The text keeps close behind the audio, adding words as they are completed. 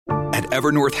At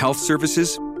Evernorth Health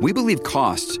Services, we believe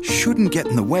costs shouldn't get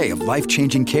in the way of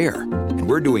life-changing care, and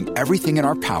we're doing everything in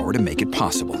our power to make it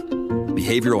possible.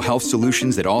 Behavioral health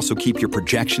solutions that also keep your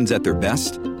projections at their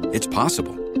best? It's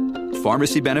possible.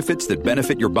 Pharmacy benefits that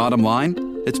benefit your bottom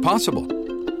line? It's possible.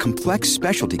 Complex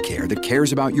specialty care that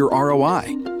cares about your ROI?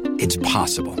 It's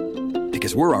possible.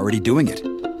 Because we're already doing it.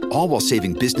 All while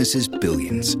saving businesses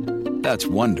billions. That's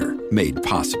Wonder made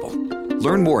possible.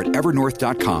 Learn more at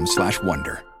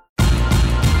evernorth.com/wonder.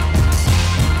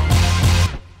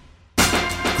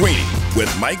 Greeny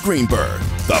with Mike Greenberg,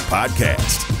 the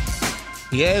podcast.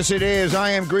 Yes, it is.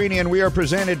 I am Greeny, and we are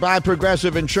presented by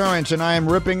Progressive Insurance, and I am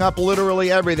ripping up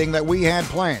literally everything that we had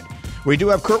planned. We do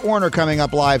have Kurt Warner coming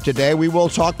up live today. We will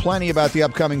talk plenty about the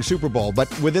upcoming Super Bowl, but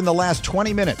within the last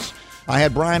 20 minutes, I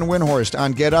had Brian Windhorst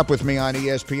on Get Up with me on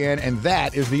ESPN, and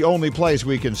that is the only place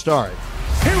we can start.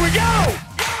 Here we go!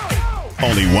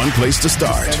 Only one place to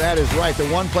start. And that is right. The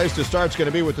one place to start is going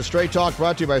to be with the Straight Talk,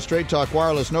 brought to you by Straight Talk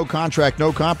Wireless. No contract,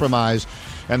 no compromise.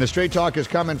 And the Straight Talk is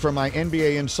coming from my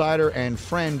NBA insider and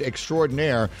friend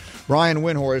extraordinaire, Brian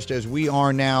Windhorst, as we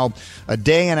are now a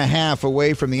day and a half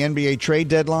away from the NBA trade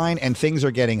deadline, and things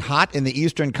are getting hot in the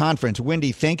Eastern Conference.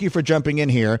 Windy, thank you for jumping in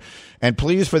here. And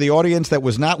please, for the audience that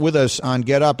was not with us on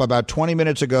Get Up about 20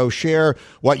 minutes ago, share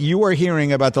what you are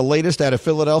hearing about the latest out of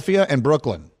Philadelphia and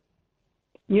Brooklyn.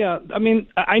 Yeah, I mean,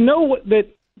 I know that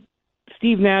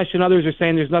Steve Nash and others are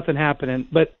saying there's nothing happening,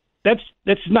 but that's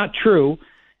not true.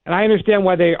 And I understand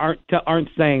why they aren't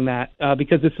saying that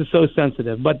because this is so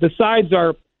sensitive. But the sides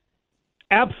are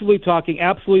absolutely talking,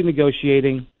 absolutely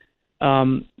negotiating.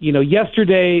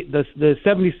 Yesterday the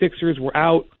 76ers were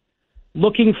out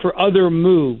looking for other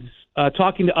moves,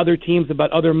 talking to other teams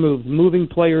about other moves, moving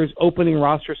players, opening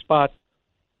roster spots,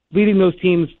 leading those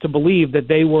teams to believe that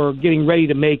they were getting ready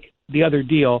to make the other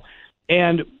deal.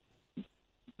 And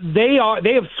they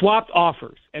have swapped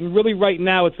offers. And really right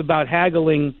now it's about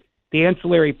haggling the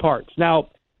ancillary parts. Now,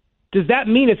 does that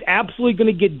mean it's absolutely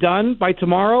going to get done by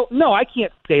tomorrow? No, I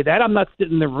can't say that. I'm not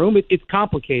sitting in the room. It's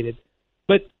complicated.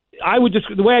 But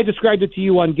the way I described it to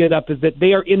you on Get Up is that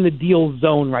they are in the deal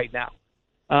zone right now.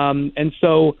 And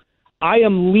so I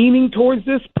am leaning towards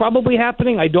this probably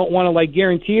happening. I don't want to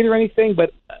guarantee it or anything,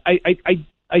 but I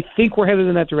think we're headed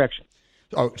in that direction.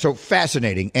 Oh, so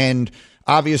fascinating. And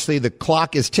obviously the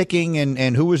clock is ticking.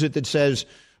 And who is it that says,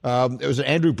 it was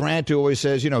Andrew Brandt who always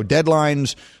says,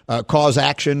 deadlines cause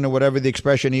action, or whatever the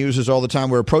expression he uses all the time.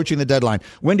 We're approaching the deadline.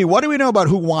 Wendy, what do we know about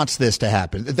who wants this to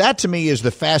happen? That, to me, is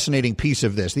the fascinating piece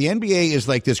of this. The NBA is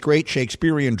like this great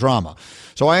Shakespearean drama.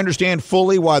 So I understand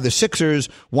fully why the Sixers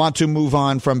want to move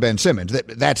on from Ben Simmons.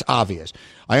 That's obvious.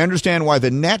 I understand why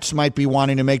the Nets might be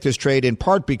wanting to make this trade, in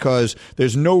part because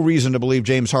there's no reason to believe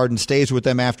James Harden stays with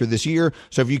them after this year.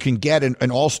 So if you can get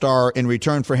an all-star in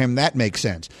return for him, that makes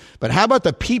sense. But how about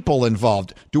the people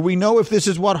involved? Do we know if this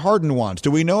is what Harden wants? Do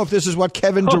we know if this is what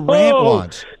Kevin Durant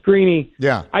wants? Greeny,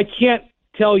 yeah. I can't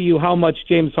tell you how much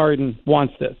James Harden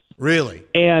wants this. Really?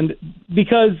 And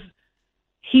because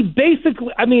he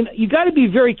basically, you got to be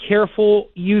very careful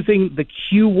using the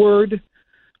Q word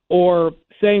or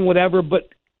saying whatever, but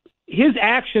his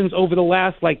actions over the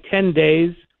last 10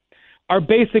 days are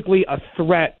basically a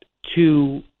threat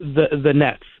to the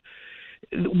Nets.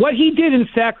 What he did in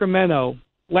Sacramento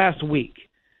last week,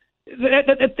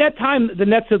 at that time the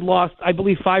Nets had lost, I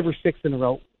believe, 5 or 6 in a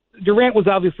row. Durant was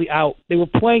obviously out. They were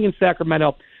playing in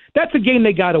Sacramento. That's a game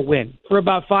they got to win for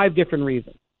about 5 different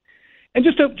reasons. And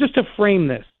just to frame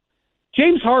this,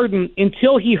 James Harden,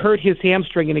 until he hurt his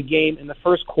hamstring in a game in the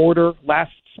first quarter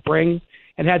last spring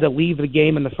and had to leave the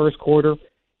game in the first quarter,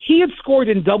 he had scored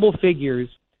in double figures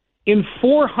in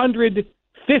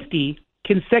 450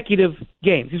 consecutive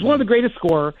games. He's one of the greatest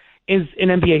scorers in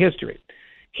NBA history.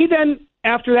 He then,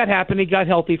 after that happened, he got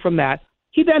healthy from that.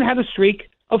 He then had a streak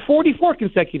of 44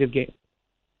 consecutive games.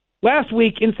 Last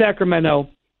week in Sacramento,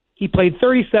 he played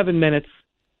 37 minutes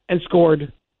and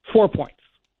scored 4 points.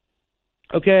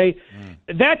 Okay?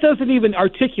 That doesn't even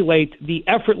articulate the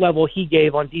effort level he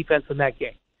gave on defense in that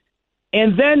game.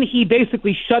 And then he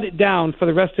basically shut it down for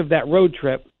the rest of that road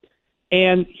trip,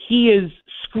 and he is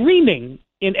screaming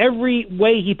in every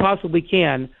way he possibly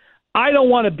can, I don't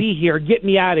want to be here, get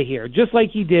me out of here, just like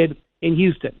he did in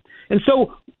Houston. And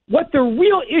so what the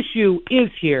real issue is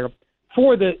here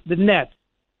for the Nets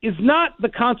is not the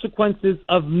consequences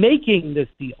of making this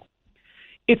deal.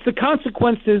 It's the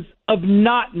consequences of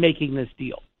not making this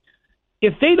deal.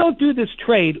 If they don't do this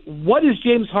trade, what is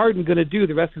James Harden going to do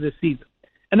the rest of this season?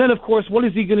 And then, of course, what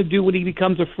is he going to do when he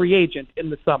becomes a free agent in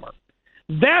the summer?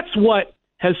 That's what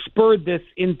has spurred this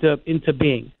into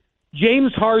being.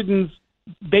 James Harden's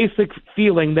basic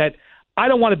feeling that I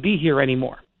don't want to be here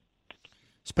anymore.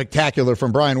 Spectacular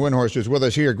from Brian Windhorst, who's with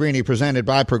us here. Greeny, presented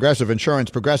by Progressive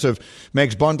Insurance. Progressive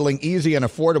makes bundling easy and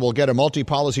affordable. Get a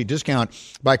multi-policy discount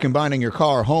by combining your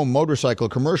car, home, motorcycle,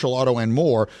 commercial, auto, and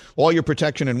more. All your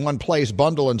protection in one place.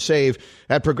 Bundle and save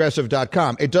at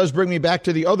Progressive.com. It does bring me back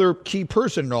to the other key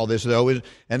person in all this, though,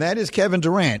 and that is Kevin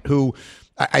Durant, who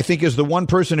I think is the one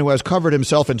person who has covered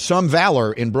himself in some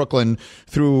valor in Brooklyn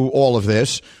through all of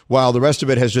this, while the rest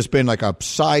of it has just been like a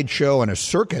sideshow and a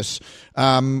circus.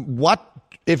 What,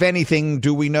 if anything,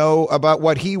 do we know about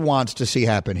what he wants to see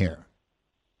happen here?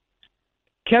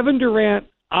 Kevin Durant,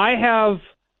 I have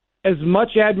as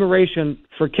much admiration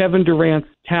for Kevin Durant's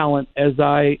talent as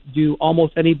I do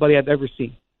almost anybody I've ever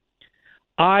seen.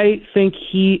 I think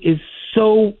he is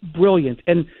so brilliant.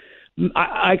 And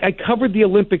I covered the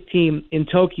Olympic team in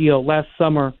Tokyo last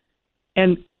summer,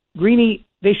 and Greeny,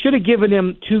 they should have given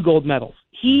him 2 gold medals.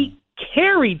 He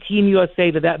carried Team USA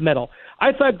to that medal.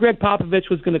 I thought Greg Popovich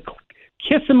was going to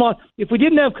kiss him on. If we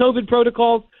didn't have COVID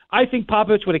protocols, I think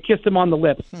Popovich would have kissed him on the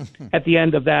lips at the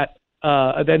end of that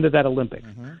Olympics.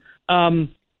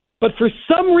 But for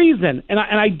some reason, and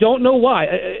I don't know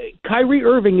why, Kyrie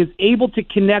Irving is able to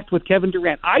connect with Kevin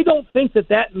Durant. I don't think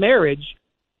that marriage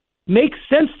makes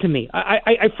sense to me.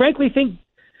 I frankly think,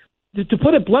 to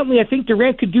put it bluntly, I think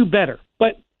Durant could do better.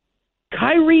 But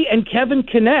Kyrie and Kevin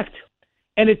connect,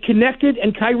 and it connected,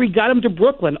 and Kyrie got him to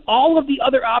Brooklyn. All of the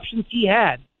other options he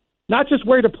had, not just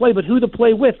where to play, but who to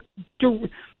play with,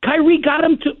 Kyrie got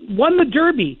him to won the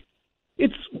Derby.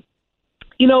 It's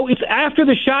after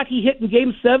the shot he hit in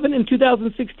Game 7 in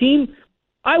 2016.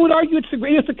 I would argue it's the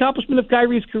greatest accomplishment of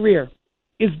Kyrie's career,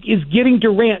 is getting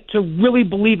Durant to really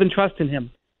believe and trust in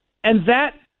him. And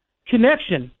that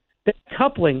connection, that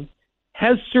coupling,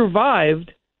 has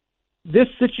survived this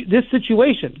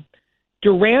situation.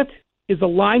 Durant is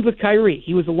aligned with Kyrie.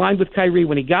 He was aligned with Kyrie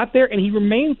when he got there, and he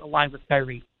remains aligned with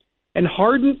Kyrie. And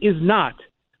Harden is not.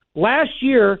 Last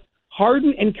year,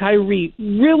 Harden and Kyrie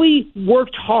really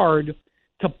worked hard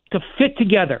to fit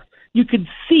together. You could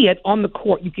see it on the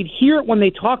court. You could hear it when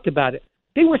they talked about it.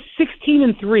 They were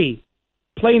 16-3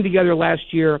 playing together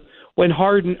last year when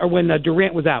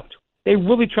Durant was out. They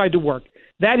really tried to work.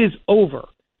 That is over.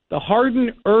 The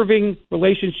Harden-Irving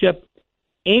relationship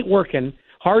ain't working.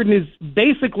 Harden is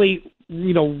basically,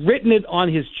 written it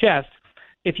on his chest,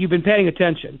 if you've been paying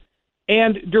attention.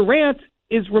 And Durant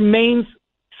remains,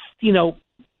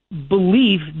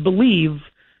 believe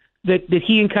that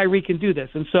he and Kyrie can do this.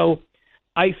 And so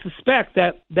I suspect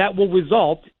that will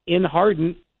result in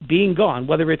Harden being gone,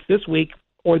 whether it's this week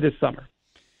or this summer.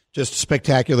 Just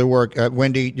spectacular work.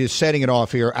 Wendy, just setting it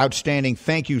off here. Outstanding.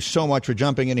 Thank you so much for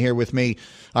jumping in here with me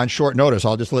on short notice.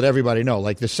 I'll just let everybody know.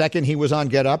 Like the second he was on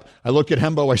Get Up, I looked at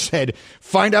Hembo. I said,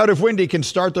 find out if Wendy can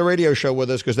start the radio show with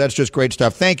us, because that's just great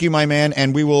stuff. Thank you, my man.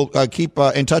 And we will keep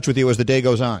in touch with you as the day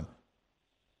goes on.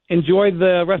 Enjoy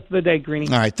the rest of the day, Greeny.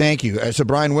 All right, thank you. So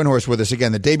Brian Windhorst with us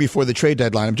again the day before the trade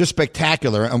deadline. I'm just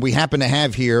spectacular, and we happen to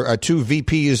have here 2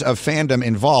 VPs of fandom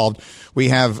involved. We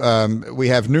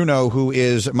have Nuno, who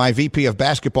is my VP of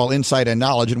basketball insight and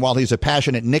knowledge, and while he's a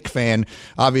passionate Knick fan,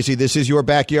 obviously this is your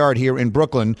backyard here in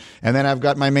Brooklyn. And then I've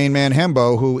got my main man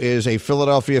Hembo, who is a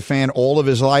Philadelphia fan all of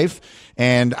his life.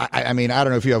 And I mean, I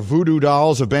don't know if you have voodoo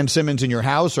dolls of Ben Simmons in your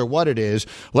house or what it is.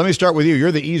 Let me start with you.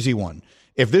 You're the easy one.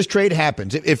 If this trade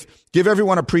happens, if give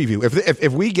everyone a preview,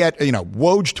 if we get,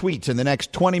 Woj tweets in the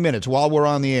next 20 minutes while we're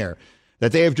on the air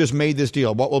that they have just made this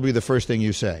deal, what will be the first thing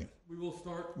you say? We will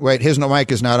start. Wait, his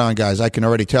mic is not on, guys. I can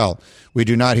already tell. We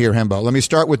do not hear Hembo. Let me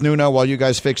start with Nuno while you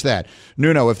guys fix that.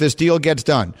 Nuno, if this deal gets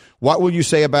done, what will you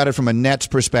say about it from a Nets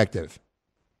perspective?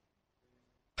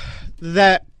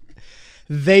 That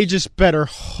they just better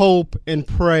hope and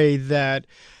pray that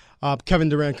Kevin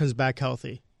Durant comes back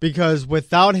healthy. Because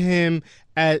without him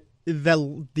at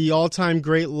the all-time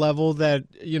great level that,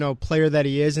 player that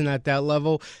he is, and at that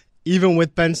level, even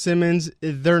with Ben Simmons,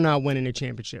 they're not winning a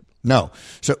championship. No.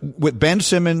 So with Ben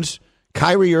Simmons,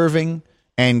 Kyrie Irving,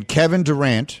 and Kevin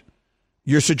Durant,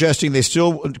 you're suggesting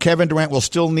Kevin Durant will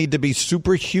still need to be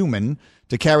superhuman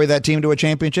to carry that team to a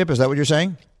championship? Is that what you're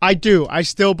saying? I do. I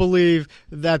still believe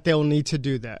that they'll need to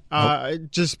do that.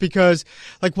 Just because,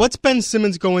 what's Ben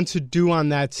Simmons going to do on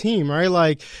that team,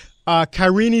 right?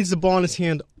 Kyrie needs the ball in his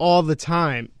hand all the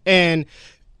time. And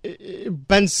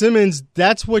Ben Simmons,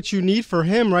 that's what you need for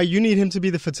him, right? You need him to be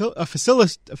the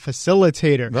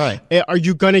facilitator. Right. Are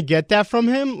you going to get that from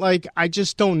him? I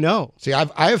just don't know. See,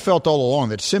 I have felt all along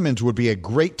that Simmons would be a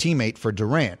great teammate for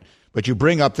Durant, but you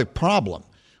bring up the problem,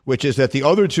 which is that the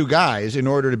other 2 guys, in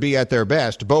order to be at their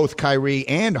best, both Kyrie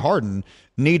and Harden,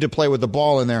 need to play with the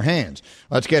ball in their hands.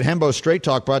 Let's get Hembo Straight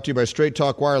Talk, brought to you by Straight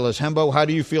Talk Wireless. Hembo, how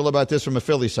do you feel about this from a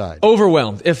Philly side?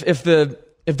 Overwhelmed. If the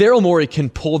if Daryl Morey can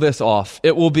pull this off,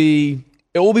 it will be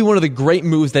one of the great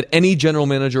moves that any general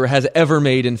manager has ever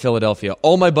made in Philadelphia.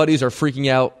 All my buddies are freaking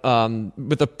out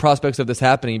with the prospects of this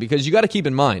happening, because you got to keep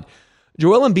in mind,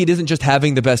 Joel Embiid isn't just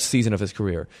having the best season of his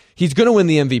career. He's going to win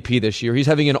the MVP this year. He's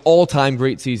having an all-time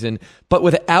great season. But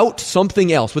without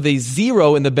something else, with a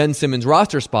 0 in the Ben Simmons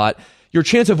roster spot, your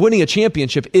chance of winning a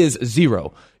championship is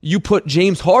 0. You put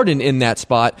James Harden in that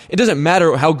spot, it doesn't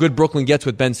matter how good Brooklyn gets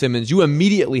with Ben Simmons, you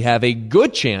immediately have a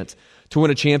good chance to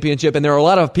win a championship. And there are a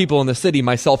lot of people in the city,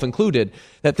 myself included,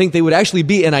 that think they would actually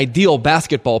be an ideal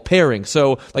basketball pairing.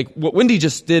 So, like, what Wendy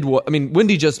just did,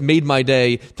 Wendy just made my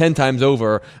day 10 times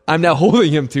over. I'm now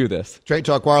holding him to this. Trade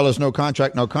Talk Wireless, no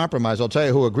contract, no compromise. I'll tell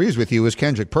you who agrees with you is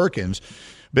Kendrick Perkins.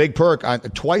 Big Perk,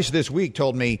 twice this week,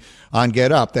 told me on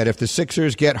Get Up that if the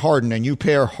Sixers get Harden and you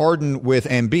pair Harden with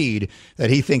Embiid, that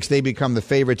he thinks they become the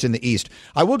favorites in the East.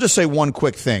 I will just say one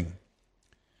quick thing.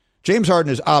 James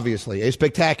Harden is obviously a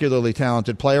spectacularly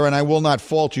talented player, and I will not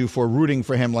fault you for rooting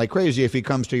for him like crazy if he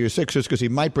comes to your Sixers, because he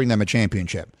might bring them a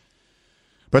championship.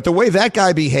 But the way that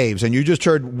guy behaves, and you just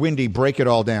heard Windy break it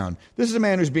all down, this is a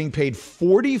man who's being paid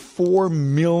 $44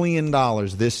 million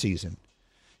this season.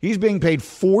 He's being paid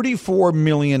 $44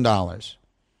 million. Do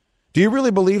you really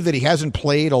believe that he hasn't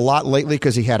played a lot lately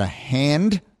because he had a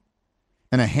hand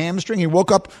and a hamstring? He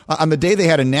woke up on the day they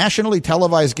had a nationally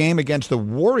televised game against the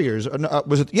Warriors.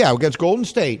 Against Golden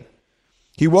State.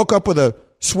 He woke up with a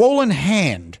swollen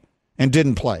hand and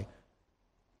didn't play.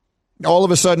 All of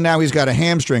a sudden now he's got a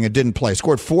hamstring and didn't play.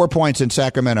 Scored 4 points in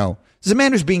Sacramento. This is a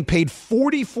man who's being paid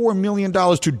 $44 million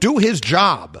to do his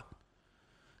job.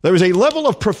 There is a level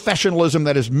of professionalism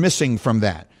that is missing from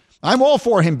that. I'm all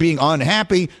for him being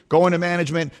unhappy, going to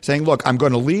management, saying, look, I'm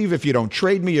going to leave. If you don't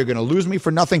trade me, you're going to lose me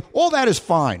for nothing. All that is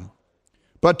fine.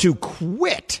 But to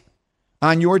quit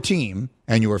on your team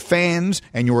and your fans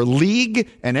and your league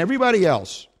and everybody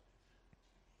else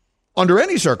under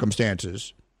any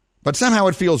circumstances, but somehow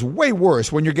it feels way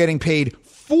worse when you're getting paid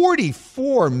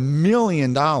 $44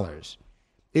 million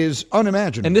is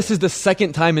unimaginable. And this is the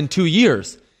second time in 2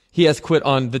 years he has quit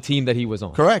on the team that he was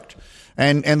on. Correct.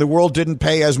 And the world didn't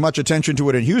pay as much attention to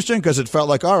it in Houston because it felt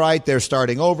like, all right, they're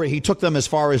starting over. He took them as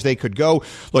far as they could go.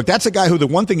 Look, that's a guy who the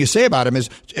one thing you say about him is,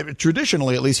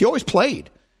 traditionally at least, he always played.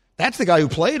 That's the guy who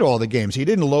played all the games. He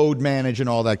didn't load manage and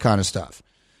all that kind of stuff.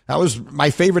 That was my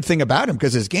favorite thing about him,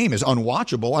 because his game is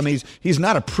unwatchable. I mean, he's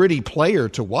not a pretty player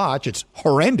to watch. It's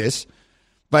horrendous,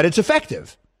 but it's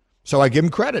effective. So I give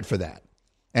him credit for that.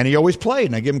 And he always played,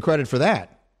 and I give him credit for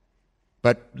that.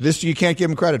 But this you can't give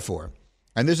him credit for.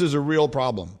 And this is a real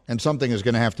problem, and something is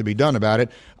going to have to be done about it.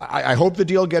 I hope the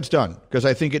deal gets done, because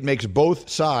I think it makes both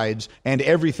sides and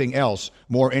everything else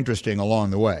more interesting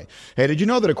along the way. Hey, did you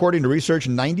know that according to research,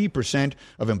 90%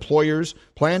 of employers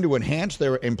plan to enhance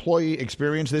their employee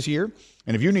experience this year?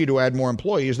 And if you need to add more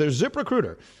employees, there's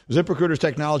ZipRecruiter. ZipRecruiter's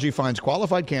technology finds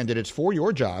qualified candidates for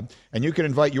your job, and you can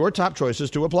invite your top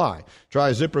choices to apply. Try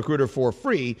ZipRecruiter for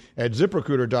free at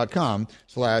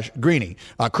ZipRecruiter.com/Greeny.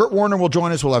 Kurt Warner will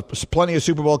join us. We'll have plenty of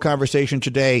Super Bowl conversation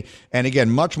today. And again,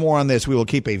 much more on this. We will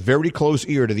keep a very close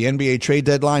ear to the NBA trade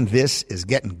deadline. This is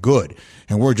getting good,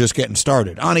 and we're just getting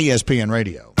started on ESPN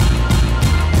Radio.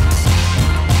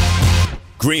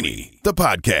 Greeny, the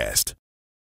podcast.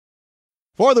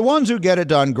 For the ones who get it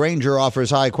done, Grainger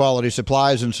offers high-quality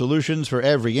supplies and solutions for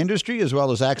every industry, as well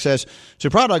as access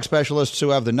to product specialists who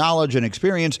have the knowledge and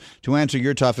experience to answer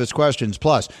your toughest questions.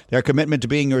 Plus, their commitment to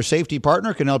being your safety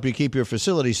partner can help you keep your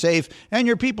facility safe and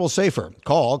your people safer.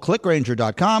 Call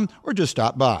clickgrainger.com or just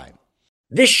stop by.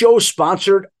 This show is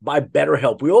sponsored by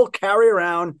BetterHelp. We all carry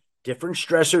around different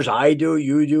stressors. I do,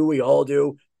 you do, we all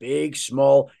do, big,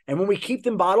 small. And when we keep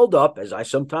them bottled up, as I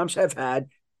sometimes have had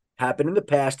happen in the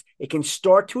past, it can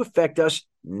start to affect us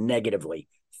negatively.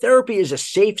 Therapy is a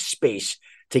safe space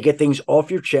to get things off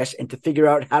your chest and to figure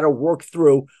out how to work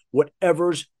through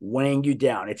whatever's weighing you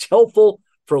down. It's helpful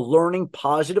for learning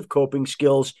positive coping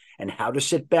skills and how to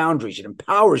set boundaries. It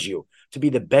empowers you to be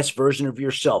the best version of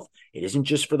yourself. It isn't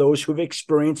just for those who've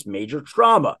experienced major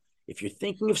trauma. If you're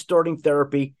thinking of starting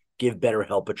therapy, give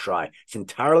BetterHelp a try. It's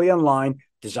entirely online,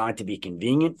 designed to be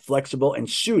convenient, flexible, and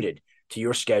suited to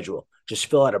your schedule. Just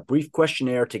fill out a brief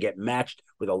questionnaire to get matched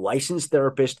with a licensed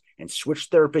therapist and switch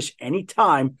therapists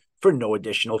anytime for no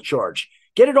additional charge.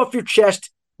 Get it off your chest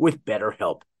with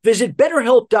BetterHelp. Visit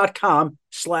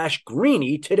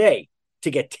BetterHelp.com/Greeny today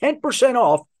to get 10%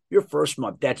 off your first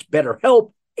month. That's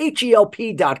BetterHelp,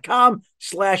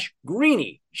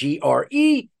 HELP.com/Greeny,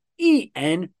 GREENY.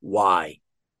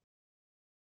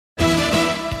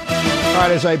 All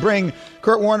right, as I bring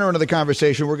Kurt Warner into the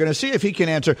conversation, we're going to see if he can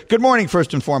answer. Good morning,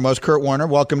 first and foremost, Kurt Warner.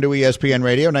 Welcome to ESPN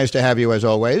Radio. Nice to have you as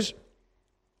always.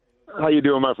 How you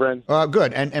doing, my friend?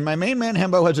 Good. And my main man,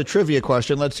 Hembo, has a trivia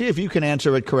question. Let's see if you can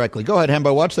answer it correctly. Go ahead,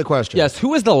 Hembo. What's the question? Yes.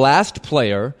 Who is the last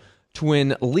player to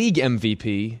win league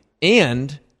MVP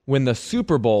and win the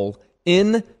Super Bowl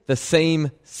in the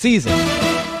same season?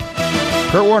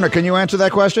 Kurt Warner, can you answer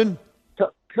that question?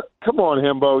 Come on,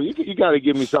 Hembo. You got to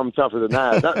give me something tougher than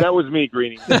that. That was me,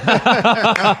 Greeny.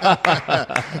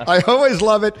 I always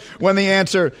love it when the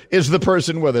answer is the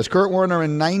person with us. Kurt Warner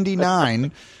in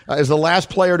 '99 is the last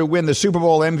player to win the Super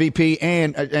Bowl MVP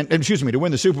and to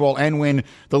win the Super Bowl and win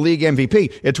the league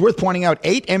MVP. It's worth pointing out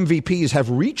 8 MVPs have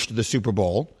reached the Super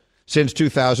Bowl since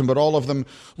 2000, but all of them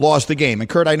lost the game. And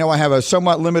Kurt, I know I have a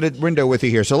somewhat limited window with you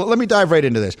here, so let me dive right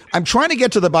into this. I'm trying to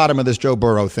get to the bottom of this Joe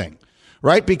Burrow thing.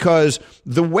 Right, because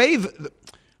the way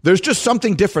there's just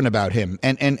something different about him,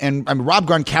 and Rob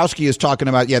Gronkowski is talking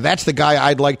about, that's the guy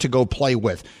I'd like to go play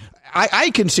with.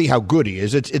 I can see how good he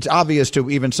is. It's obvious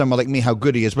to even someone like me how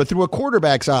good he is, but through a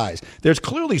quarterback's eyes, there's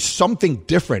clearly something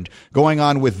different going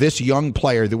on with this young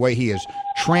player. The way he has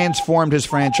transformed his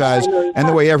franchise and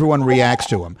the way everyone reacts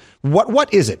to him.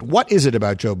 What is it? What is it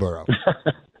about Joe Burrow?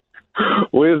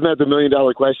 Well, isn't that the $1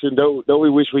 million question? Don't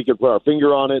we wish we could put our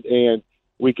finger on it and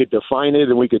we could define it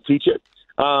and we could teach it?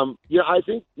 I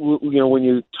think, when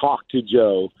you talk to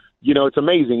Joe, it's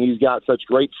amazing. He's got such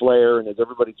great flair, and as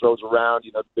everybody throws around,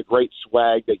 the great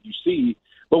swag that you see.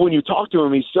 But when you talk to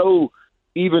him, he's so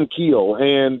even keel,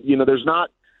 and, there's not,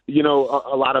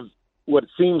 a lot of what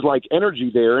seems like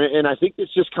energy there. And I think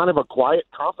it's just kind of a quiet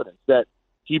confidence that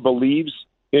he believes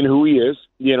in who he is.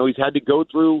 He's had to go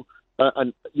through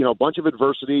a bunch of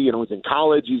adversity. He's in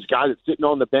college. He's a guy that's sitting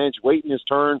on the bench waiting his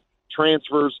turn,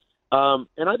 transfers. And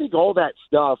I think all that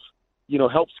stuff,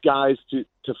 helps guys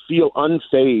to feel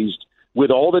unfazed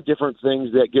with all the different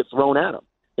things that get thrown at them.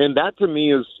 And that to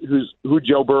me is who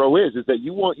Joe Burrow is that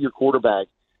you want your quarterback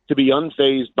to be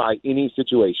unfazed by any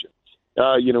situation.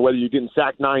 Whether you're getting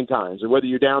sacked 9 times or whether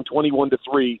you're down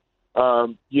 21-3,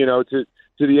 to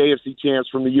the AFC champs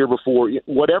from the year before,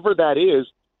 whatever that is,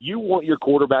 you want your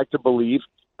quarterback to believe,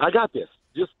 I got this.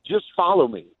 Just follow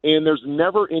me. And there's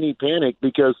never any panic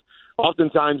because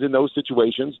oftentimes in those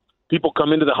situations, people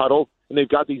come into the huddle and they've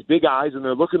got these big eyes and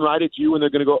they're looking right at you and they're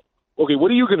going to go, okay,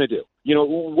 what are you going to do?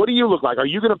 What do you look like? Are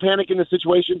you going to panic in this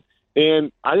situation?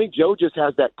 And I think Joe just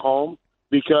has that calm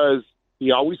because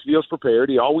he always feels prepared.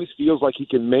 He always feels like he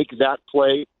can make that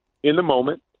play in the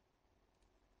moment.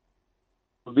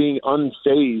 Being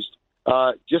unfazed,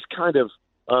 just kind of,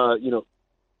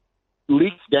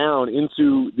 leaks down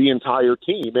into the entire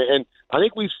team. And I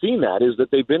think we've seen that is that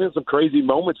they've been in some crazy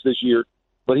moments this year,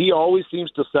 but he always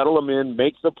seems to settle them in,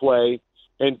 make the play,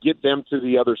 and get them to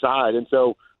the other side. And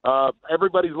so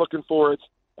everybody's looking for it.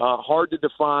 Hard to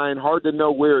define, hard to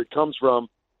know where it comes from.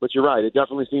 But you're right. It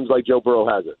definitely seems like Joe Burrow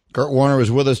has it. Kurt Warner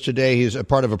is with us today. He's a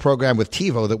part of a program with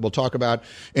TiVo that we'll talk about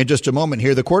in just a moment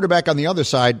here. The quarterback on the other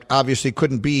side obviously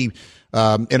couldn't be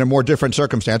in a more different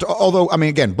circumstance. Although,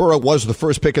 again, Burrow was the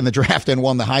first pick in the draft and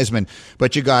won the Heisman.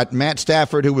 But you got Matt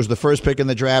Stafford, who was the first pick in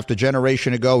the draft a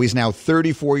generation ago. He's now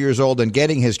 34 years old and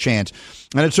getting his chance.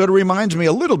 And it sort of reminds me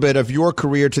a little bit of your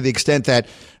career to the extent that,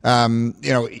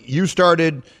 you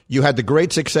started, you had the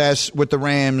great success with the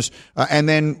Rams, and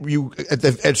then you, at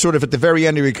the very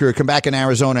end of your career, come back in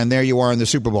Arizona, and there you are in the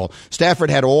Super Bowl. Stafford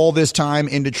had all this time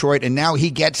in Detroit, and now he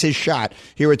gets his shot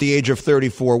here at the age of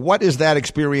 34. What is that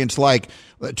experience like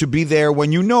to be there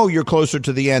when you know you're closer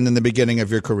to the end than the beginning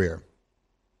of your career?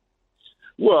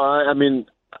 Well,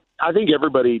 I think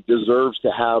everybody deserves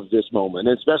to have this moment,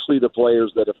 especially the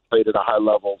players that have played at a high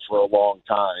level for a long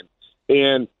time.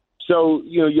 And so,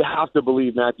 you have to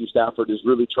believe Matthew Stafford is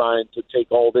really trying to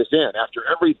take all this in after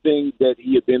everything that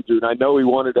he had been through. And I know he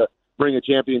wanted to bring a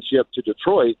championship to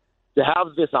Detroit. To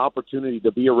have this opportunity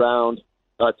to be around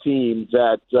a team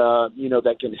that,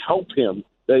 that can help him,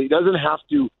 that he doesn't have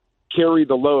to carry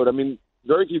the load.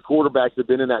 Very few quarterbacks have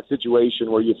been in that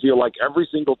situation where you feel like every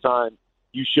single time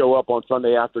you show up on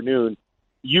Sunday afternoon,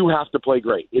 you have to play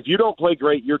great. If you don't play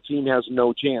great, your team has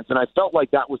no chance. And I felt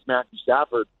like that was Matthew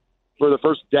Stafford for the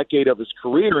first decade of his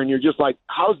career. And you're just like,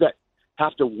 how's that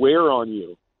have to wear on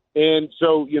you? And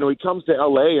so, he comes to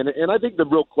L.A. And I think the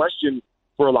real question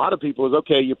for a lot of people is,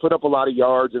 okay, you put up a lot of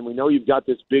yards and we know you've got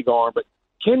this big arm, but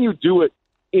can you do it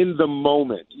in the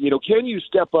moment? Can you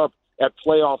step up at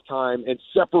playoff time and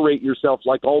separate yourself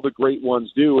like all the great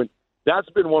ones do? And that's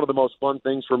been one of the most fun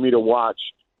things for me to watch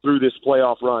through this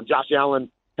playoff run. Josh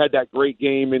Allen had that great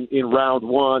game in round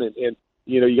one, and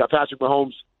you got Patrick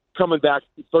Mahomes coming back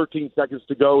 13 seconds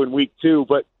to go in week 2.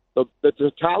 But the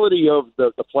totality of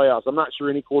the playoffs, I'm not sure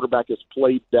any quarterback has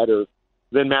played better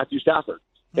than Matthew Stafford.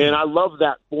 And I love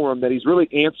that for him, that he's really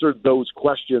answered those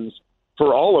questions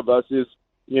for all of us is,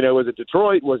 was it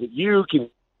Detroit? Was it you?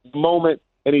 Moment,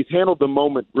 and he's handled the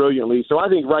moment brilliantly. So I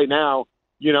think right now,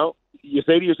 you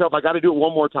say to yourself, I got to do it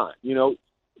one more time.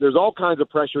 There's all kinds of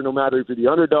pressure, no matter if you're the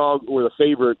underdog or the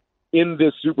favorite in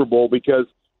this Super Bowl, because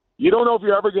you don't know if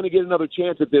you're ever going to get another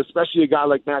chance at this, especially a guy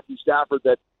like Matthew Stafford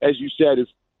that, as you said,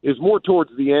 is more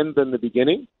towards the end than the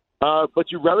beginning.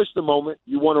 But you relish the moment.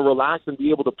 You want to relax and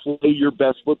be able to play your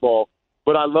best football.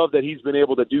 But I love that he's been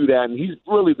able to do that, and he's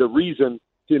really the reason,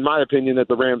 in my opinion, that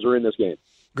the Rams are in this game.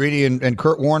 Greedy and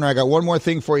Kurt Warner, I got one more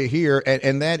thing for you here,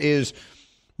 and that is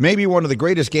maybe one of the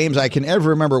greatest games I can ever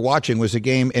remember watching was a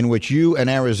game in which you and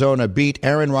Arizona beat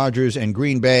Aaron Rodgers and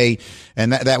Green Bay,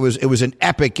 and it was an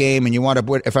epic game, and you wound up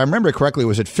with, if I remember correctly,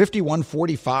 was it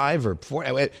 51-45 or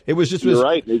 4? It was just You're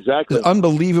right, exactly. An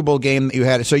unbelievable game that you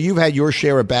had. So you've had your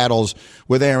share of battles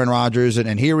with Aaron Rodgers,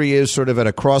 and here he is sort of at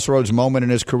a crossroads moment in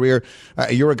his career.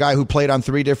 You're a guy who played on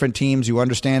 3 different teams. You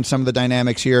understand some of the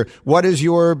dynamics here. What is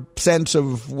your sense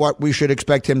of what we should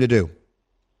expect him to do?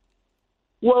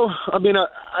 Well, I mean,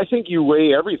 I think you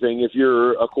weigh everything if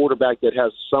you're a quarterback that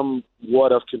has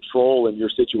somewhat of control in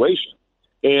your situation.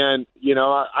 And,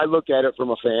 I look at it from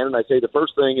a fan, and I say the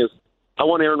first thing is I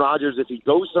want Aaron Rodgers, if he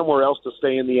goes somewhere else, to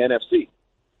stay in the NFC.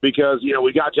 Because,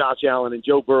 we got Josh Allen and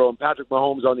Joe Burrow and Patrick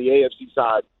Mahomes on the AFC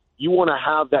side. You want to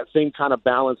have that same kind of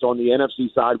balance on the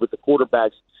NFC side with the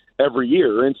quarterbacks every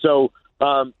year. And so,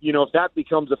 if that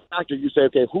becomes a factor, you say,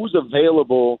 okay, who's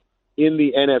available in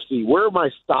the NFC? Where are my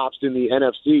stops in the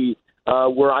NFC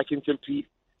where I can compete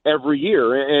every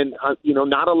year? And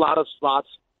not a lot of spots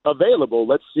available.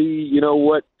 Let's see,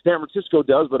 what San Francisco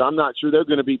does, but I'm not sure they're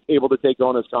going to be able to take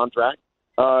on his contract.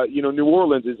 New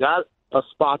Orleans, is that a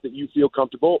spot that you feel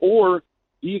comfortable? Or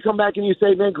do you come back and you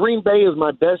say, man, Green Bay is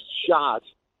my best shot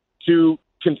to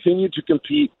continue to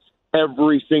compete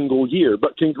every single year?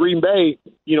 But can Green Bay,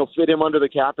 fit him under the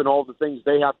cap and all the things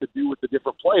they have to do with the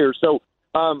different players? So,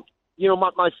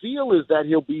 my feel is that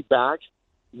he'll be back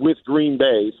with Green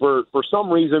Bay for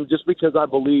some reason, just because I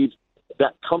believe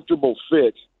that comfortable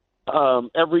fit.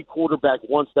 Every quarterback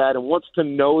wants that and wants to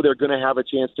know they're going to have a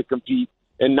chance to compete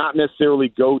and not necessarily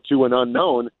go to an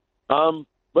unknown.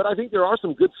 But I think there are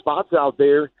some good spots out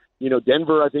there.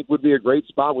 Denver, I think, would be a great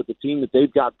spot with the team that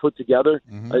they've got put together.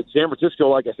 Mm-hmm. San Francisco,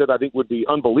 like I said, I think would be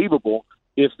unbelievable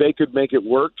if they could make it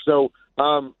work. So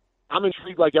I'm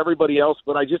intrigued like everybody else,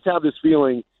 but I just have this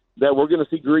feeling that we're going to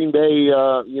see Green Bay,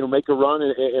 make a run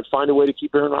and find a way to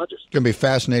keep Aaron Rodgers. It's going to be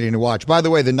fascinating to watch. By the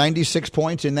way, the 96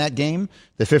 points in that game,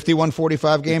 the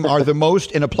 51-45 game, are the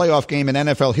most in a playoff game in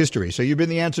NFL history. So you've been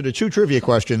the answer to 2 trivia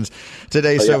questions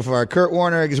today so far. Kurt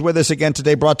Warner is with us again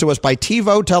today, brought to us by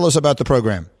TiVo. Tell us about the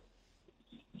program.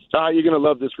 You're going to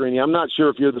love this, Greeny. I'm not sure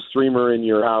if you're the streamer in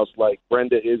your house like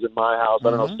Brenda is in my house. I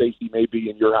don't know if Stacey may be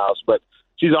in your house, but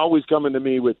she's always coming to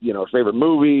me with, her favorite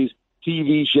movies,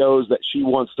 TV shows that she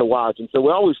wants to watch. And so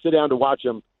we always sit down to watch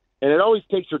them, and it always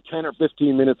takes her 10 or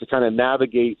 15 minutes to kind of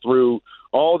navigate through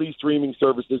all these streaming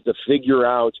services to figure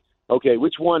out, okay,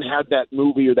 which one had that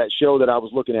movie or that show that I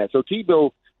was looking at. So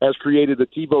TiVo has created the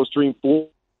TiVo Stream 4.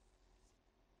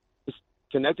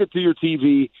 Connect it to your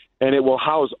TV, and it will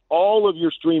house all of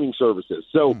your streaming services.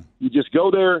 So you just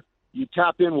go there, you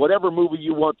tap in whatever movie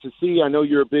you want to see. I know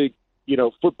you're a big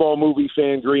football movie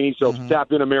fan, Greeny, so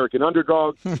tap in American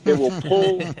Underdog. It will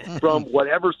pull from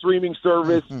whatever streaming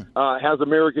service has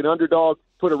American Underdog,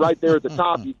 put it right there at the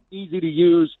top. It's easy to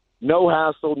use, no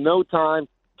hassle, no time,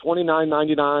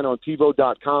 $29.99 on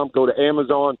TiVo.com. Go to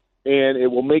Amazon, and it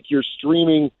will make your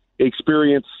streaming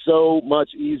experience so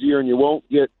much easier, and you won't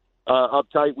get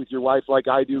uptight with your wife like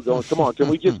I do going, come on, can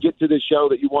we just get to this show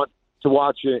that you want to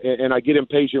watch? And I get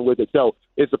impatient with it. So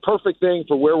it's the perfect thing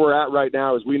for where we're at right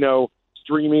now. As we know,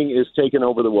 streaming is taking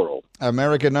over the world.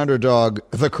 American Underdog,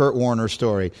 the Kurt Warner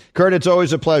story. Kurt, it's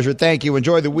always a pleasure. Thank you.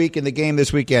 Enjoy the week and the game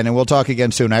this weekend, and we'll talk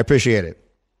again soon. I appreciate it.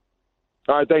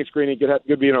 All right, thanks, Greeny.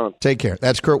 Good being on. Take care.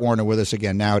 That's Kurt Warner with us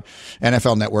again now at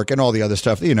NFL Network and all the other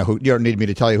stuff. You don't need me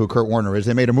to tell you who Kurt Warner is.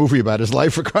 They made a movie about his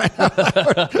life, for crying out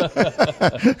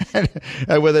loud.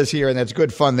 And with us here, and that's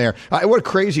good fun there. What a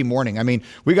crazy morning. I mean,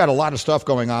 we got a lot of stuff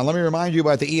going on. Let me remind you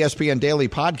about the ESPN Daily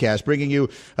Podcast, bringing you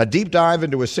a deep dive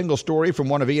into a single story from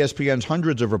one of ESPN's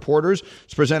hundreds of reporters.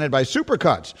 It's presented by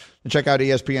Supercuts. And check out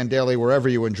ESPN Daily wherever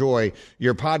you enjoy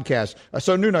your podcast.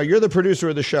 So, Nuno, you're the producer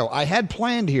of the show. I had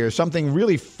planned here something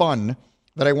really fun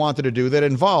that I wanted to do that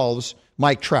involves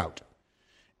Mike Trout.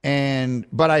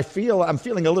 But I'm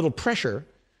feeling a little pressure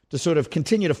to sort of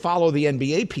continue to follow the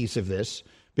NBA piece of this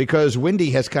because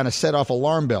Wendy has kind of set off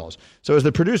alarm bells. So as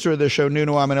the producer of this show,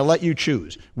 Nuno, I'm going to let you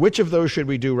choose. Which of those should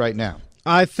we do right now?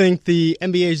 I think the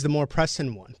NBA is the more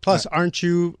pressing one. Plus, aren't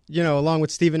you, along with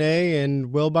Stephen A.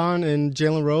 and Wilbon and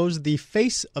Jalen Rose, the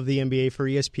face of the NBA for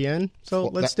ESPN? So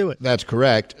let's do it. That's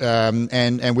correct.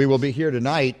 And we will be here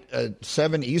tonight at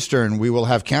 7 Eastern. We will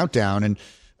have Countdown. And,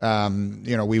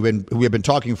 we have been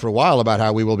talking for a while about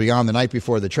how we will be on the night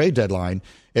before the trade deadline.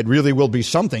 It really will be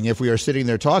something if we are sitting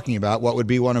there talking about what would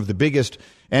be one of the biggest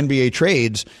NBA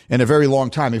trades in a very long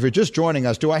time. If you're just joining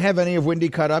us, do I have any of Windy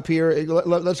cut up here?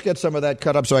 Let's get some of that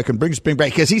cut up so I can bring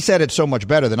back, because he said it so much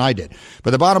better than I did.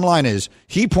 But the bottom line is,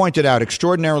 he pointed out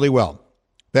extraordinarily well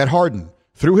that Harden,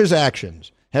 through his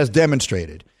actions, has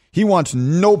demonstrated he wants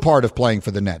no part of playing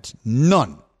for the Nets.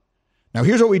 None. Now,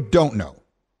 here's what we don't know.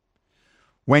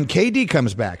 When KD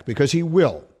comes back, because he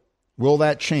will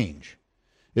that change?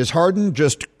 Is Harden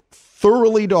just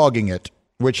thoroughly dogging it,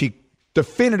 which he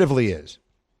definitively is?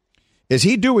 Is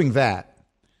he doing that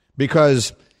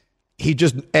because he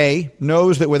just, A,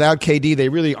 knows that without KD, they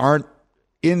really aren't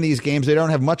in these games. They don't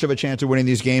have much of a chance of winning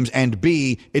these games. And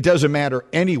B, it doesn't matter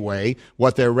anyway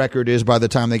what their record is by the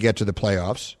time they get to the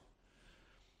playoffs.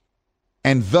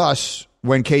 And thus,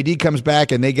 when KD comes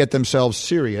back and they get themselves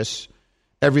serious,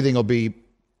 everything will be,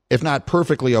 if not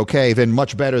perfectly okay, then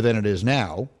much better than it is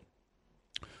now.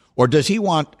 Or does he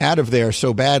want out of there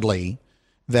so badly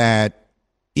that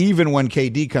even when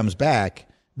KD comes back,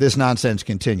 this nonsense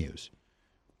continues?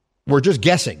 We're just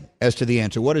guessing as to the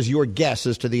answer. What is your guess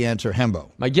as to the answer,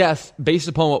 Hembo? My guess, based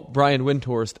upon what Brian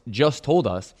Windhorst just told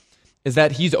us, is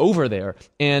that he's over there.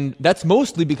 And that's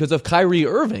mostly because of Kyrie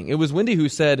Irving. It was Windy who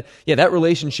said, that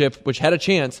relationship, which had a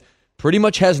chance, pretty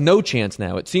much has no chance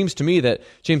now. It seems to me that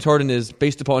James Harden is,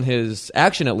 based upon his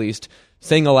action at least,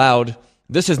 saying aloud,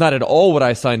 this is not at all what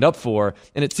I signed up for.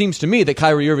 And it seems to me that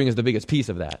Kyrie Irving is the biggest piece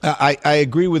of that. I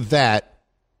agree with that.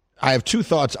 I have two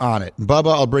thoughts on it.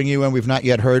 Bubba, I'll bring you in. We've not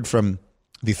yet heard from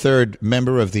the third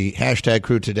member of the hashtag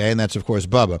crew today, and that's, of course,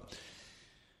 Bubba.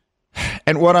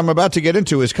 And what I'm about to get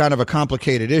into is kind of a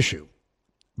complicated issue.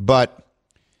 But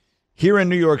here in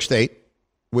New York State,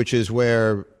 which is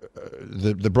where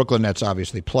the Brooklyn Nets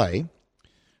obviously play,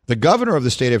 the governor of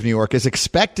the state of New York is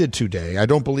expected today, I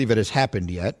don't believe it has happened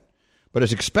yet, but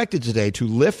is expected today to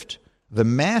lift the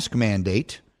mask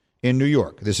mandate in New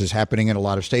York. This is happening in a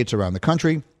lot of states around the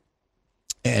country,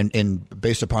 and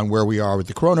based upon where we are with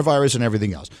the coronavirus and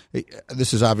everything else.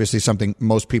 This is obviously something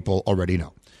most people already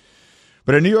know.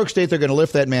 But in New York State, they're going to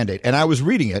lift that mandate. And I was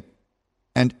reading it,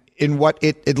 and in what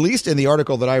it, at least in the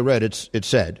article that I read, it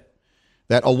said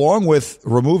that along with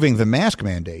removing the mask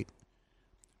mandate,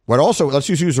 let's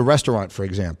just use a restaurant, for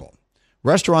example.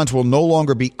 Restaurants will no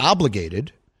longer be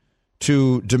obligated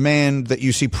to demand that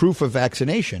you see proof of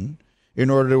vaccination in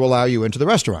order to allow you into the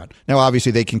restaurant. Now,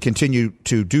 obviously, they can continue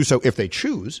to do so if they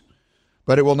choose,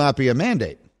 but it will not be a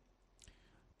mandate.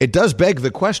 It does beg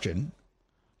the question,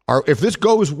 if this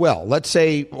goes well, let's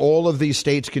say all of these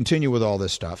states continue with all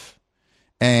this stuff,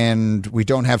 and we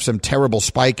don't have some terrible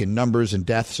spike in numbers and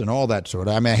deaths and all that sort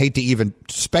of. I mean, I hate to even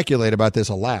speculate about this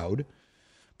aloud,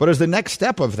 but as the next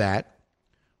step of that,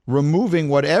 removing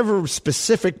whatever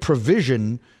specific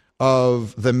provision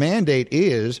of the mandate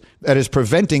is that is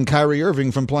preventing Kyrie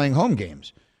Irving from playing home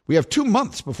games. We have 2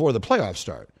 months before the playoffs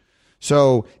start.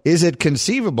 So is it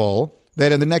conceivable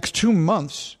that in the next 2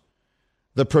 months,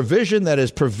 the provision that is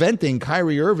preventing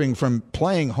Kyrie Irving from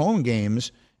playing home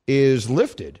games is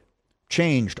lifted,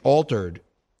 changed, altered?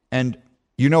 And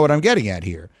you know what I'm getting at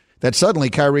here, that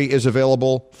suddenly Kyrie is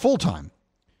available full-time.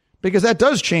 Because that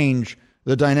does change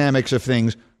the dynamics of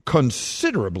things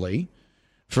considerably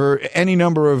for any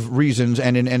number of reasons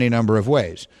and in any number of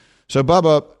ways. So,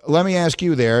 Bubba, let me ask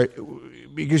you there,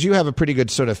 because you have a pretty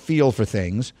good sort of feel for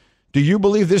things. Do you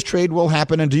believe this trade will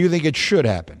happen, and do you think it should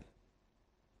happen?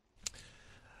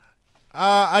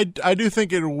 I do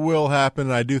think it will happen,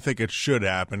 and I do think it should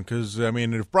happen, because, I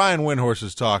mean, if Brian Windhorst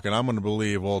is talking, I'm going to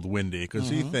believe old Windy, because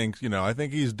he thinks, I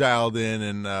think he's dialed in,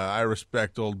 and I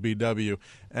respect old BW.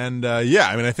 And,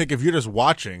 I think if you're just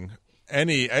watching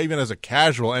even as a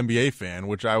casual NBA fan,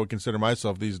 which I would consider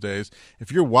myself these days, if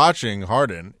you're watching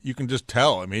Harden, you can just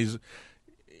tell. I mean,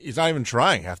 he's not even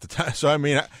trying half the time. So, I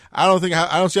mean, I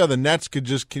don't see how the Nets could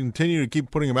just continue to keep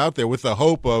putting him out there with the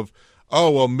hope of,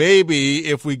 maybe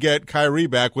if we get Kyrie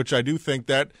back, which I do think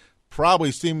that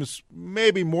probably seems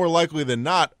maybe more likely than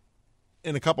not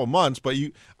in a couple months, but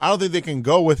I don't think they can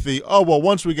go with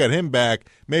once we get him back,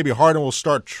 maybe Harden will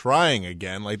start trying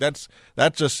again. Like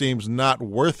that just seems not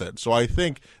worth it. So I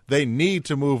think they need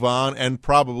to move on and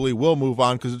probably will move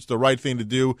on because it's the right thing to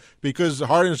do because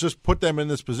Harden's just put them in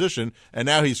this position and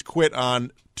now he's quit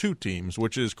on 2 teams,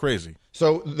 which is crazy.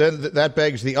 So then that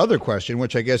begs the other question,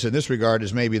 which I guess in this regard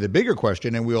is maybe the bigger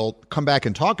question, and we'll come back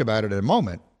and talk about it in a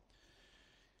moment.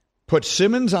 Put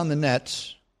Simmons on the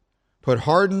Nets, put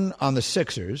Harden on the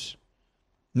Sixers,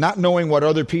 not knowing what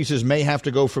other pieces may have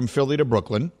to go from Philly to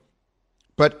Brooklyn.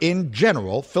 But in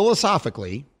general,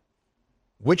 philosophically,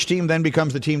 which team then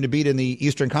becomes the team to beat in the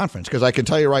Eastern Conference? Because I can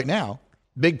tell you right now,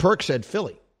 Big Perk said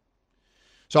Philly.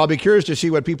 So I'll be curious to see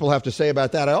what people have to say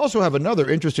about that. I also have another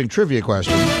interesting trivia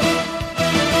question.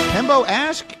 Hembo,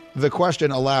 ask the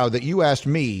question aloud that you asked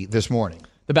me this morning.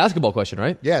 The basketball question,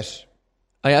 right? Yes.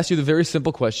 I asked you the very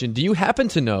simple question. Do you happen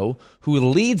to know who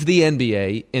leads the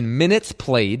NBA in minutes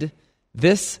played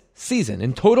this season?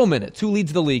 In total minutes, who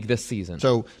leads the league this season?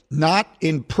 So not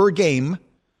in per game,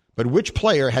 but which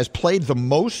player has played the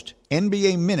most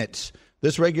NBA minutes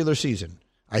this regular season?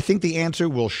 I think the answer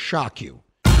will shock you.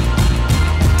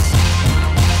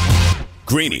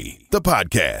 Greeny, the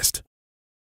podcast.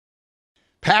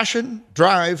 Passion,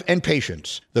 drive, and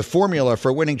patience. The formula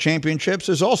for winning championships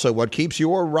is also what keeps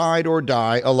your ride or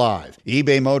die alive.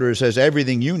 eBay Motors has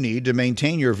everything you need to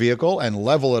maintain your vehicle and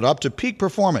level it up to peak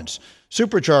performance.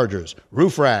 Superchargers,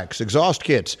 roof racks, exhaust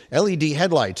kits, LED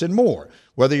headlights, and more.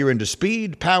 Whether you're into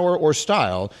speed, power, or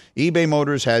style, eBay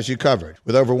Motors has you covered.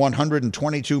 With over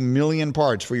 122 million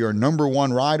parts for your number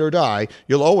one ride or die,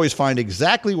 you'll always find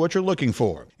exactly what you're looking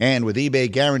for. And with eBay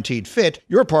Guaranteed Fit,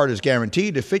 your part is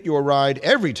guaranteed to fit your ride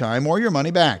every time or your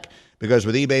money back. Because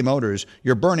with eBay Motors,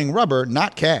 you're burning rubber,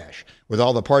 not cash. With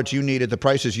all the parts you need at the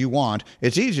prices you want,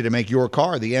 it's easy to make your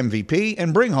car the MVP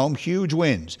and bring home huge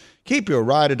wins. Keep your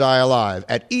ride or die alive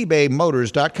at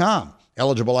ebaymotors.com.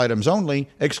 Eligible items only.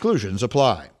 Exclusions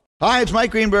apply. Hi, it's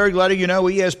Mike Greenberg letting you know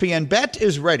ESPN Bet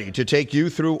is ready to take you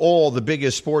through all the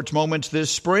biggest sports moments this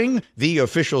spring. The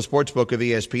official sportsbook of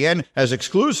ESPN has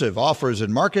exclusive offers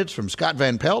and markets from Scott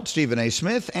Van Pelt, Stephen A.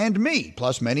 Smith, and me,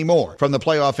 plus many more. From the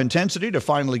playoff intensity to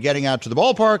finally getting out to the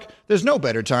ballpark, there's no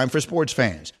better time for sports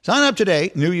fans. Sign up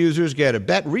today. New users get a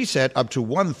bet reset up to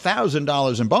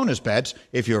 $1,000 in bonus bets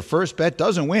if your first bet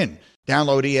doesn't win.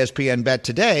 Download ESPN Bet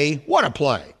today. What a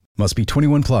play. Must be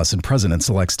 21 plus and present in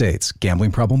select states.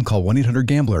 Gambling problem? Call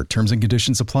 1-800-GAMBLER. Terms and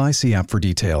conditions apply. See app for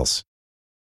details.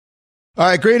 All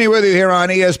right, Greeny with you here on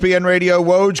ESPN Radio.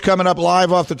 Woj coming up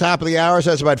live off the top of the hour. So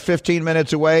that's about 15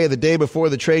 minutes away, the day before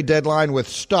the trade deadline, with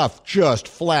stuff just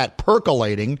flat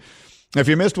percolating. If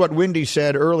you missed what Wendy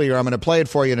said earlier, I'm going to play it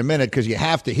for you in a minute because you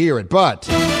have to hear it. But,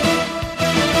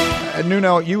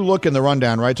 Nuno, you look in the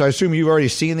rundown, right? So I assume you've already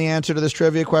seen the answer to this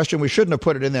trivia question. We shouldn't have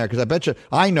put it in there because I bet you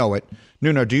I know it.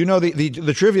 Nuno, do you know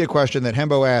the trivia question that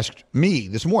Hembo asked me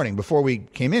this morning before we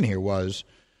came in here was,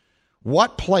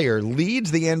 what player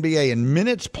leads the NBA in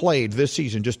minutes played this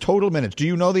season, just total minutes? Do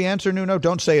you know the answer, Nuno?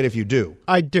 Don't say it if you do.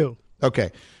 I do.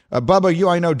 Okay. Bubba, you,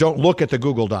 I know, don't look at the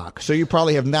Google Doc, so you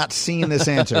probably have not seen this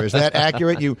answer. Is that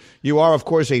accurate? You are, of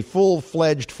course, a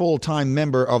full-fledged, full-time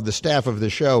member of the staff of the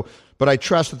show, but I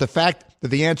trust that the fact that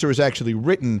the answer is actually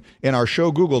written in our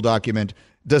show Google document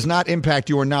does not impact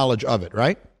your knowledge of it,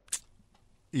 right?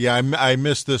 Yeah, I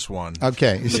missed this one.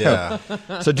 Okay.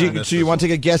 So do you want to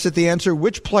take a guess at the answer?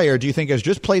 Which player do you think has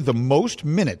just played the most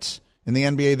minutes in the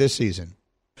NBA this season?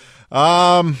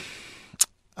 I'm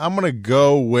going to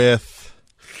go with...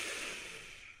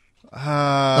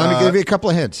 Let me give you a couple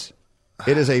of hints.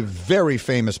 It is a very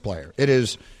famous player. It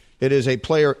is a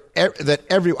player that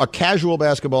a casual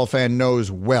basketball fan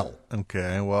knows well.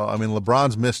 Okay, well, I mean,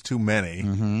 LeBron's missed too many.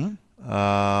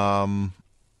 Mm-hmm.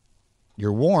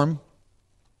 You're warm.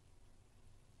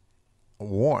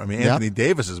 I mean, Anthony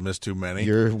Davis has missed too many.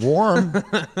 You're warm.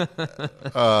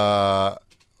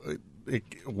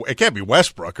 It can't be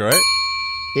Westbrook, right?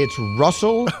 It's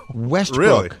Russell Westbrook.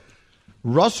 Really?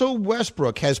 Russell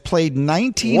Westbrook has played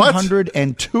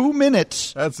 1,902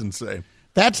 minutes. That's insane.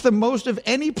 That's the most of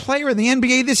any player in the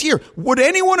NBA this year. Would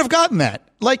anyone have gotten that?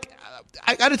 Like,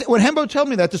 when Hembo told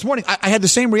me that this morning, I had the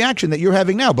same reaction that you're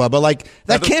having now, Bubba. Like,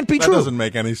 that can't be true. That doesn't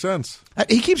make any sense.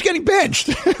 He keeps getting benched.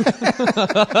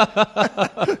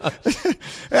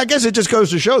 I guess it just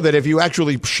goes to show that if you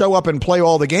actually show up and play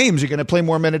all the games, you're going to play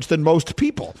more minutes than most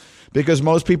people, because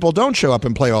most people don't show up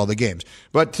and play all the games.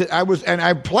 But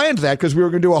I planned that because we were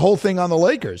going to do a whole thing on the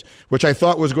Lakers, which I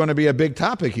thought was going to be a big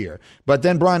topic here. But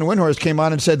then Brian Windhorst came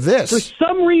on and said this. For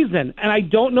some reason, and I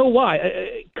don't know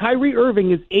why, Kyrie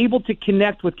Irving is able to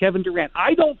connect with Kevin Durant.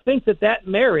 I don't think that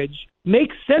marriage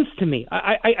makes sense to me.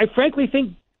 I frankly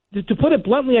think, to put it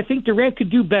bluntly, I think Durant could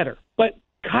do better. But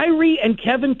Kyrie and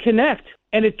Kevin connect,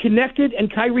 and it connected,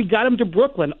 and Kyrie got him to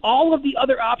Brooklyn. All of the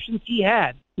other options he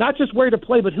had, not just where to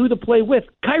play, but who to play with.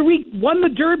 Kyrie won the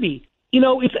Derby.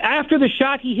 It's after the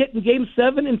shot he hit in Game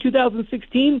 7 in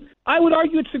 2016. I would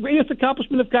argue it's the greatest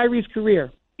accomplishment of Kyrie's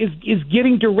career, is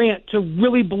getting Durant to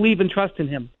really believe and trust in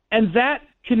him. And that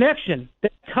connection,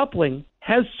 that coupling,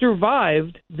 has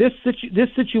survived this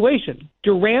situation.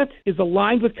 Durant is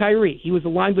aligned with Kyrie. He was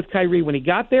aligned with Kyrie when he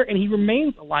got there, and he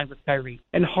remains aligned with Kyrie.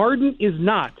 And Harden is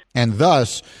not. And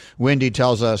thus, Wendy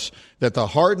tells us that the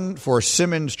Harden for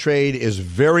Simmons trade is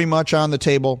very much on the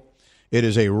table. It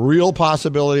is a real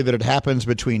possibility that it happens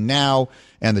between now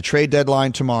and the trade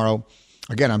deadline tomorrow.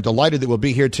 Again, I'm delighted that we'll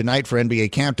be here tonight for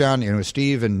NBA Countdown.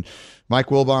 Steve and Mike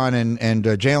Wilbon and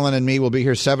Jalen and me will be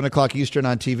here 7 o'clock Eastern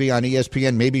on TV on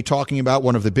ESPN, maybe talking about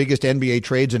one of the biggest NBA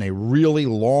trades in a really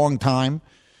long time.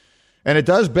 And it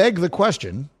does beg the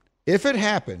question, if it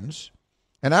happens,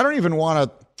 and I don't even want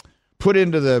to put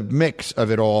into the mix of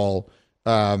it all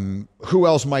who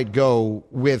else might go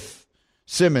with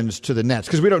Simmons to the Nets,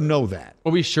 because we don't know that.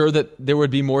 Are we sure that there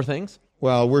would be more things?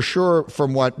 Well, we're sure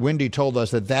from what Wendy told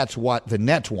us that that's what the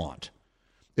Nets want,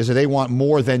 is that they want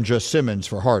more than just Simmons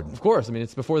for Harden. Of course. I mean,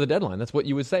 it's before the deadline. That's what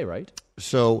you would say, right?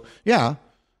 So, yeah.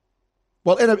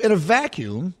 Well, in a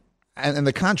vacuum, and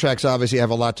the contracts obviously have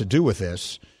a lot to do with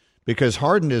this, because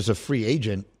Harden is a free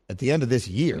agent at the end of this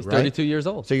year, He's right? 32 years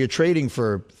old. So you're trading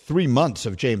for 3 months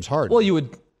of James Harden. Well, you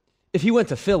would... If he went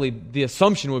to Philly, the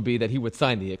assumption would be that he would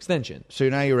sign the extension. So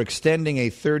now you're extending a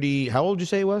 30, how old did you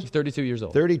say he was? He's 32 years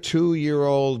old.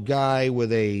 32-year-old guy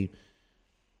with a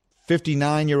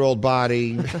 59-year-old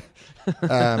body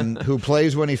who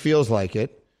plays when he feels like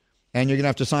it, and you're going to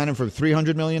have to sign him for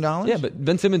 $300 million? Yeah, but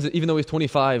Ben Simmons, even though he's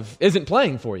 25, isn't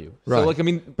playing for you. Right.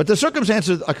 So, but the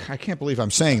circumstances, I can't believe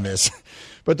I'm saying this,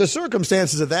 but the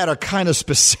circumstances of that are kind of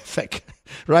specific.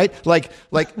 Right? Like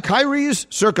Kyrie's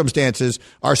circumstances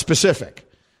are specific.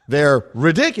 They're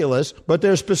ridiculous, but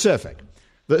they're specific.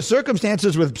 The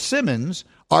circumstances with Simmons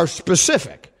are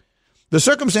specific. The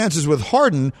circumstances with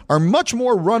Harden are much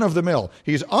more run-of-the-mill.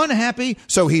 He's unhappy,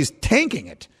 so he's tanking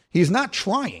it. He's not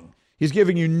trying. He's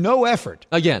giving you no effort.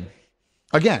 Again.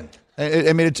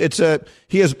 I mean,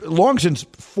 he has long since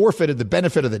forfeited the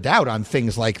benefit of the doubt on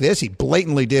things like this. He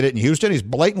blatantly did it in Houston. He's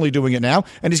blatantly doing it now,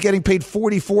 and he's getting paid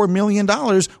 $44 million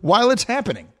while it's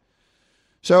happening.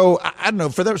 So, I don't know,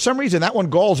 for some reason, that one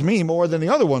galls me more than the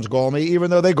other ones gall me, even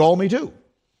though they gall me too.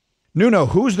 Nuno,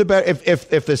 who's the better?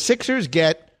 If the Sixers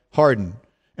get Harden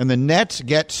and the Nets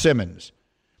get Simmons,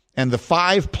 and the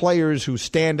 5 players who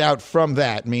stand out from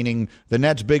that, meaning the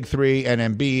Nets' big 3 and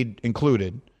Embiid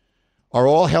included, are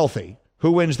all healthy,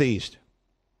 who wins the East?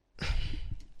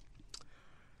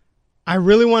 I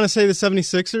really want to say the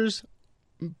 76ers,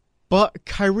 but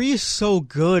Kyrie is so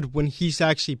good when he's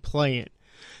actually playing.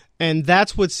 And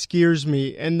that's what scares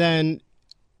me. And then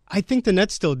I think the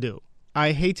Nets still do.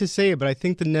 I hate to say it, but I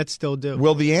think the Nets still do.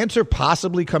 Will the answer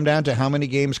possibly come down to how many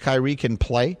games Kyrie can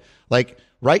play? Like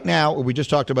right now, we just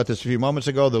talked about this a few moments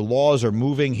ago, the laws are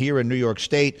moving here in New York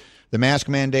State. The mask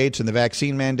mandates and the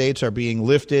vaccine mandates are being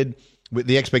lifted.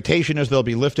 The expectation is they'll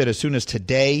be lifted as soon as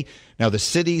today. Now, the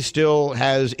city still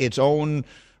has its own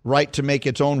right to make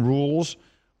its own rules.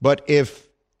 But if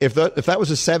that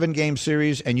was a 7-game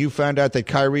series and you found out that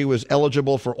Kyrie was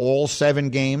eligible for all 7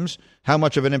 games, how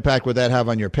much of an impact would that have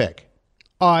on your pick?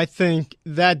 I think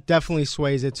that definitely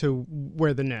sways it to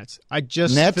where the Nets.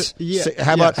 Nets?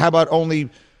 How about only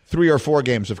 3 or 4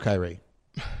 games of Kyrie?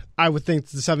 I would think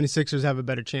the 76ers have a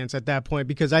better chance at that point,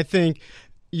 because I think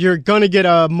you're going to get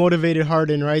a motivated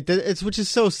Harden, right? Which is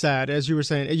so sad, as you were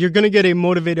saying. You're going to get a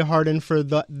motivated Harden for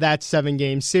that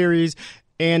 7-game series,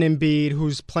 and Embiid,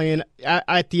 who's playing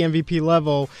at the MVP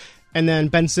level, and then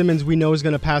Ben Simmons, we know, is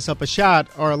going to pass up a shot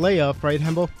or a layup, right,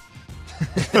 Hembo?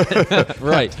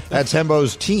 Right. That's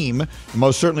Hembo's team,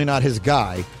 most certainly not his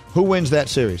guy. Who wins that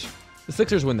series? The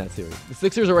Sixers win that series. The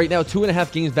Sixers are right now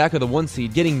 2.5 games back of the 1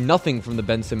 seed, getting nothing from the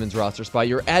Ben Simmons roster spot.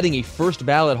 You're adding a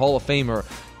first-ballot Hall of Famer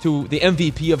to the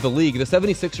MVP of the league. The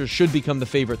 76ers should become the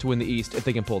favorite to win the East if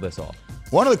they can pull this off.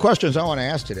 One of the questions I want to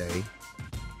ask today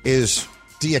is,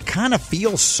 do you kind of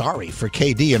feel sorry for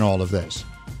KD in all of this?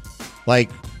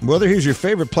 Like, whether he's your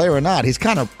favorite player or not, he's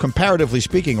kind of, comparatively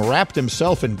speaking, wrapped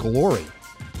himself in glory.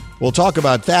 We'll talk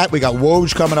about that. We got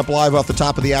Woj coming up live off the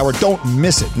top of the hour. Don't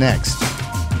miss it next.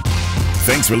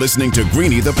 Thanks for listening to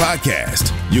Greeny the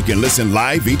podcast. You can listen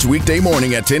live each weekday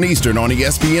morning at 10 Eastern on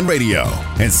ESPN Radio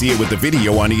and see it with the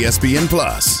video on ESPN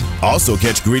Plus. Also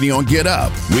catch Greeny on Get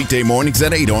Up weekday mornings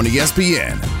at 8 on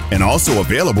ESPN, and also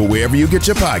available wherever you get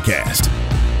your podcast.